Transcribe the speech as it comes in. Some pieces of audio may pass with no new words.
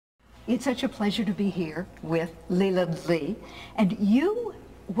It's such a pleasure to be here with Leland Lee, and you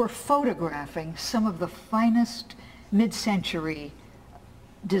were photographing some of the finest mid-century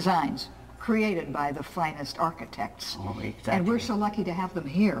designs created by the finest architects. Oh, exactly. And we're so lucky to have them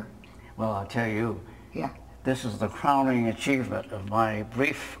here. Well, I'll tell you, Yeah. this is the crowning achievement of my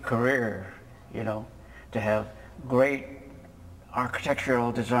brief career, you know, to have great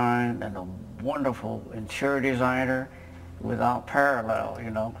architectural design and a wonderful interior designer without parallel, you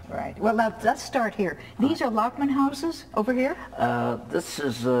know. Right. Well, let's start here. These are Lautner houses over here? This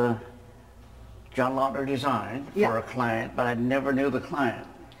is John Lautner design for Yeah. a client, but I never knew the client.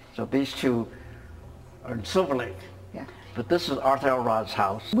 So these two are in Silver Lake. Yeah. But this is Arthur Elrod's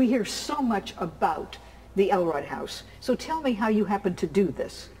house. We hear so much about the Elrod House. So tell me how you happened to do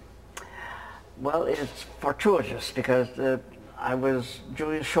this. Well, it's fortuitous because I was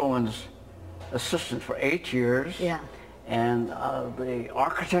Julius Shulman's assistant for 8 years. Yeah. And the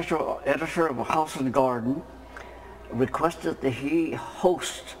architectural editor of House and Garden requested that he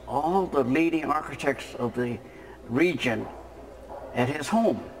host all the leading architects of the region at his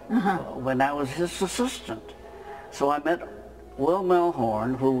home when I was his assistant. So I met Will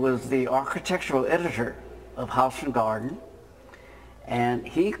Melhorn, who was the architectural editor of House and Garden, and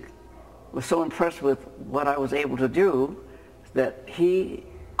he was so impressed with what I was able to do that he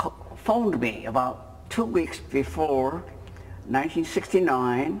phoned me about 2 weeks before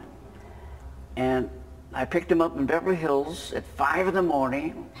 1969, and I picked him up in Beverly Hills at 5 in the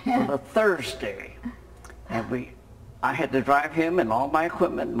morning on a Thursday, and I had to drive him and all my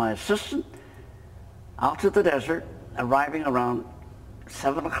equipment, my assistant, out to the desert, arriving around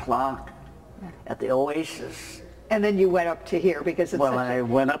 7 o'clock at the Oasis. And then you went up to here because it's Well, I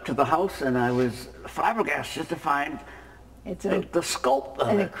went up to the house and I was flabbergasted to find the scope of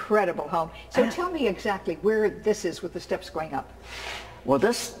an it. incredible home. So tell me exactly where this is with the steps going up. Well,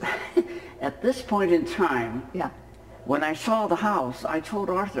 this, at this point in time, Yeah. when I saw the house, I told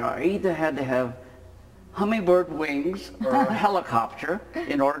Arthur I either had to have hummingbird wings or a helicopter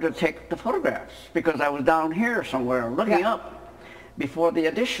in order to take the photographs, because I was down here somewhere looking up before the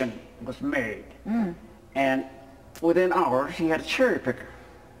addition was made. And within hours, he had a cherry picker.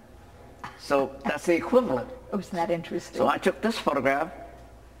 So that's the equivalent. Oh, isn't that interesting? So I took this photograph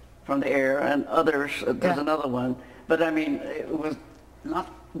from the air and others, there's another one, but I mean, it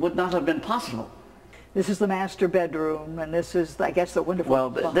would not have been possible. This is the master bedroom, and this is, I guess, the wonderful... Well,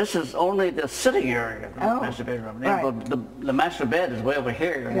 this is only the sitting area of the master bedroom. Right. The master bed is way over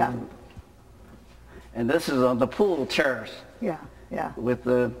here. Yeah. And this is on the pool terrace. Yeah, yeah. With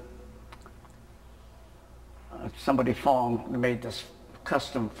the... somebody made this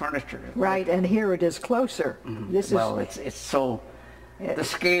custom furniture. Right, and here it is closer. This Well, is... it's so... The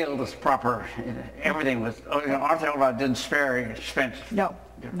scale was proper. Everything was... Arthur Elrod didn't spare any expense. No,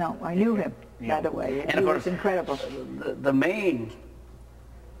 I knew him right away. And of course, was incredible. The main,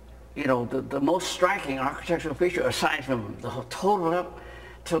 the most striking architectural feature, aside from the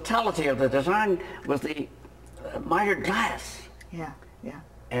totality of the design, was the mitered glass. Yeah, yeah.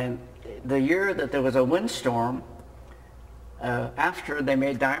 And the year that there was a windstorm, after they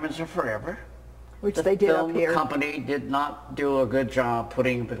made Diamonds Are Forever, which they did up here. The film company did not do a good job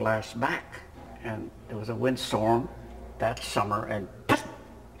putting the glass back. And there was a windstorm that summer, and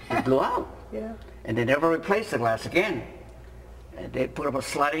it blew out. Yeah. And they never replaced the glass again. And they put up a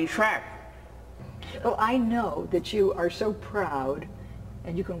sliding track. Well, I know that you are so proud,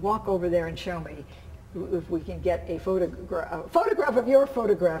 and you can walk over there and show me if we can get a photograph of your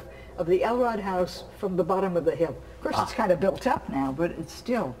photograph of the Elrod House from the bottom of the hill. Of course, it's kind of built up now, but it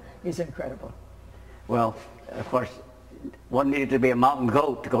still is incredible. Well, of course, one needed to be a mountain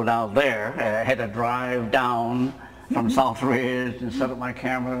goat to go down there. I had to drive down from South Ridge and set up my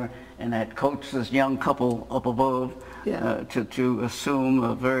camera, and I had coached this young couple up above to assume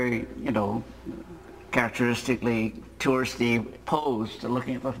a very, characteristically touristy pose to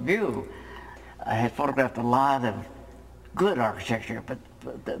looking at the view. I had photographed a lot of good architecture, but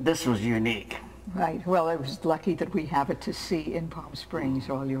this was unique. Right. Well, I was lucky that we have it to see in Palm Springs,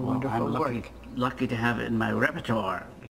 all your wonderful work. I'm lucky to have it in my repertoire.